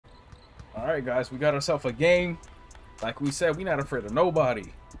All right, guys, we got ourselves a game. Like we said, we not afraid of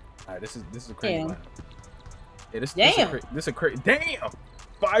nobody. All right, this is a crazy lineup. Yeah, this a crazy. Damn,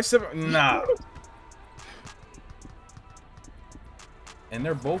 5-7. Nah. And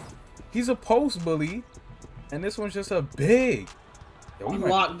they're both. He's a post bully, and this one's just a big. Yeah, we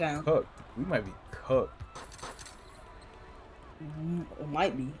might be cooked. We might be cooked. It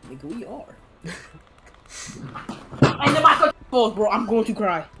might be. Nigga, we are. And then my balls, bro. I'm going to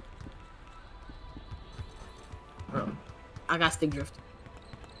cry. Bro, I got stick drift.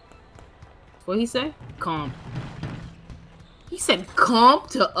 What he say? Comp. He said comp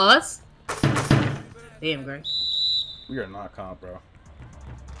to us? Damn, Greg. We are not comp, bro.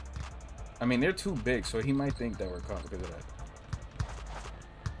 I mean, they're too big, so he might think that we're comp because of that.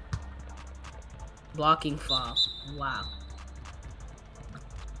 Blocking foul. Wow.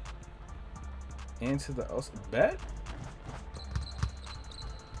 Into the else bet?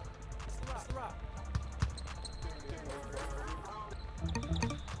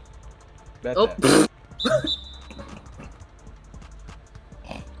 Bet oh. that.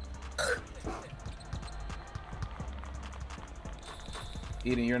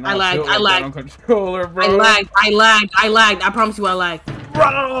 Eden, you're not I lagged. on controller, bro. I lagged. I promise you I lagged.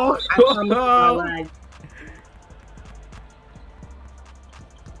 Bro! I promise you I lagged.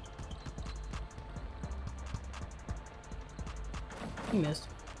 He missed.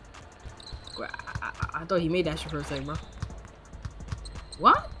 I thought he made that shit for a second, bro.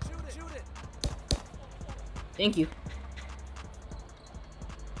 What? Thank you.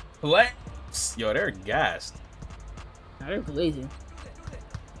 Flex. Yo, they're gassed. Now they're blazing.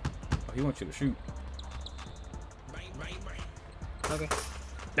 Oh, he wants you to shoot. Okay.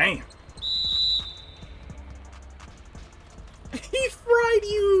 Damn. He fried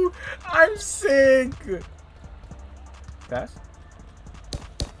you. I'm sick. Pass.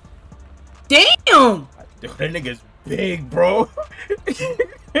 Damn. Yo, that nigga's big, bro.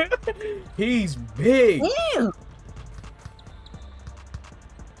 He's big. Damn.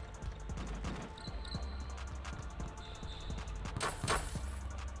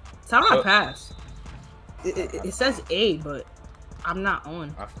 So how do I pass? It says A, but I'm not on.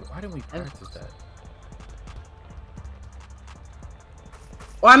 Why didn't we practice that?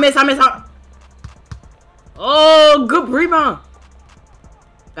 Oh, I missed. Oh, good rebound.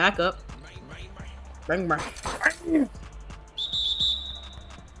 Back up. Bang, bang.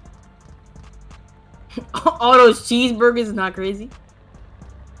 All those cheeseburgers is not crazy.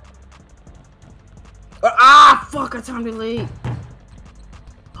 Ah, fuck! I timed it late.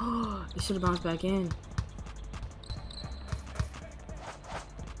 Oh, it should have bounced back in.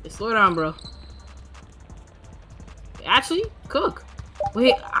 Hey, slow down, bro. Actually, cook.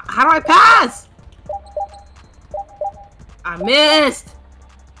 Wait, how do I pass? I missed.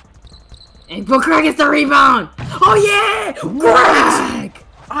 And Booker gets the rebound. Oh yeah, Greg!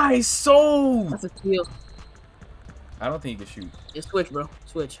 I sold. That's a steal. I don't think he can shoot. Just switch, bro.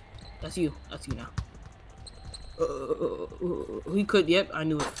 Switch. That's you. That's you now. He could. Yep, I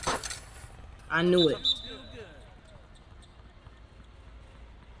knew it. I knew it.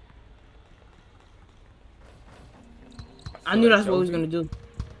 I knew that's what he was gonna do.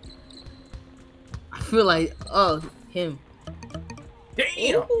 I feel like, oh, him.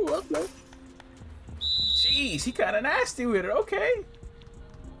 Damn. Ooh, okay. Jeez, he kind of nasty with it. Okay.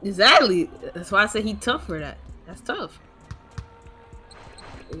 Exactly. That's why I said he tough for that. That's tough.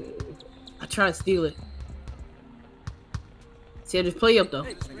 I try to steal it. See, I just play up though.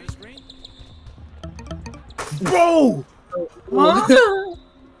 Bro! Huh?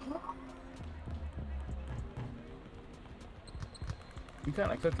 You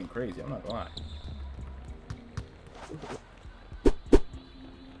kind of cooking crazy, I'm not gonna lie.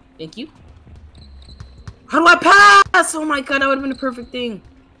 Thank you. How do I pass? Oh my god, that would have been the perfect thing.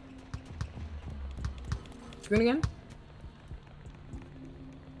 Screen again?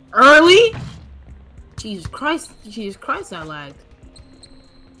 Early? Jesus Christ, I lagged.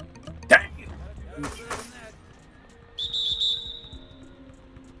 Dang.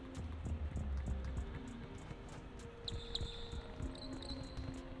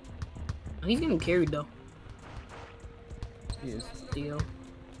 He's getting carried though. He is. Deal.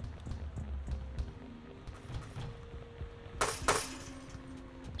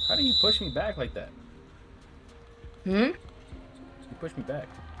 How did he push me back like that? Hmm? He pushed me back.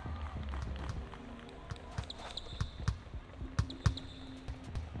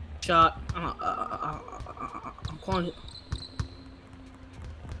 Shot. I'm calling it.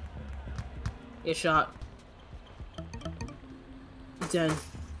 Yeah, shot. Zen.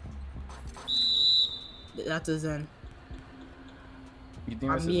 That's a Zen. You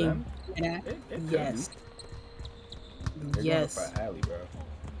think this is them? It yes. They're Yes. going for alley, bro.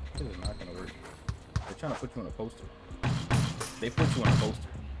 This is not gonna work. They're trying to put you on a poster. They put you on a poster.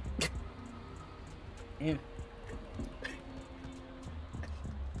 Damn.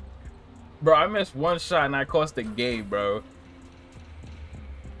 Bro, I missed one shot and I cost the game, bro.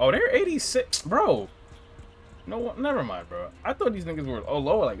 Oh, they're 86, bro. No, never mind, bro. I thought these niggas were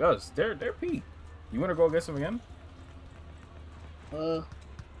lower like us. They're P. You wanna go against them again? I'm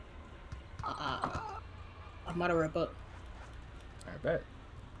about to wrap up. I bet.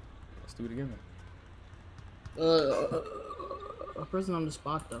 Let's do it again then. A person on the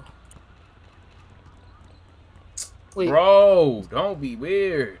spot though. Wait. Bro, don't be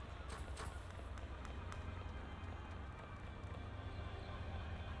weird.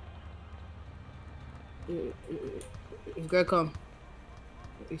 If Greg come,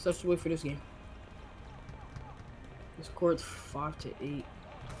 he starts to wait for this game. This court's 5-8.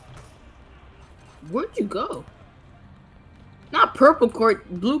 Where'd you go? Not purple court,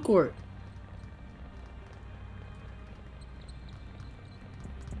 blue court.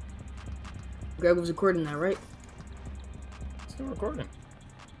 Greg was recording that, right? Still recording.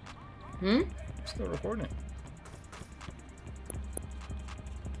 Still recording.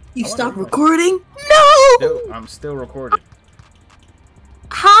 You stopped recording? No! I'm still recording.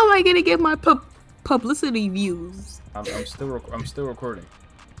 How am I gonna get my publicity views? I'm still recording.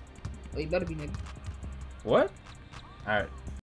 Oh, you better be nigga. What? All right.